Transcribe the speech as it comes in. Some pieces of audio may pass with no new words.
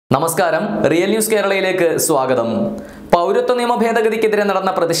നമസ്കാരം, real news കേരളയിലേക്ക് സ്വാഗതം. പൗരത്വ നിയമ ഭേദഗതിക്കെതിരെ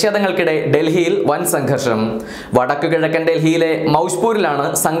നടന്ന പ്രതിഷേധങ്ങൾക്കിടെ ഡൽഹിയിൽ വൻ സംഘർഷം. വടക്കു കിഴക്കൻ ഡൽഹിയിലെ മൗജ്പൂരിലാണ്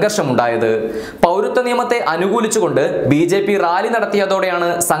സംഘർഷമുണ്ടായത്. പൗരത്വ നിയമത്തെ അനുകൂലിച്ചുകൊണ്ട് BJP റാലി നടത്തിയതോടെയാണ്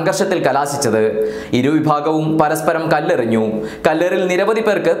സംഘർഷത്തിൽ കലാശിച്ചത്. ഇരുവിഭാഗവും പരസ്പരം കല്ലെറിഞ്ഞു. കല്ലെറിൽ നിരവധി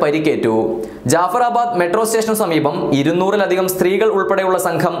പേർക്ക് പരിക്കേറ്റു. ജാഫറാബാദ് മെട്രോ സ്റ്റേഷനു സമീപം 200-ലധികം സ്ത്രീകൾ ഉൾപ്പെടെയുള്ള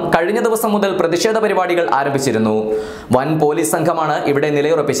സംഘം കഴിഞ്ഞ ദിവസം മുതൽ പ്രതിഷേധ പരിപാടികൾ ആരംഭിച്ചിരുന്നു. വൻ പോലീസ് സംഘമാണ് ഇവിടെ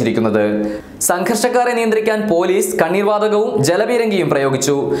നിലയുറപ്പിച്ചിരിക്കുന്നത്. സംഘർഷക്കാരെ നിയന്ത്രിക്കാൻ പോലീസ് കണ്ണീർവാതകവും ജലപീരങ്കിയും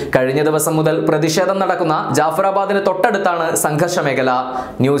പ്രയോഗിച്ചു. കഴിഞ്ഞ ദിവസം മുതൽ പ്രതിഷേധം നടക്കുന്ന ജാഫറാബാദിന് തൊട്ടടുത്താണ് സംഘർഷ മേഖല.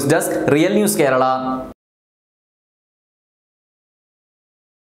 News desk, real news Kerala.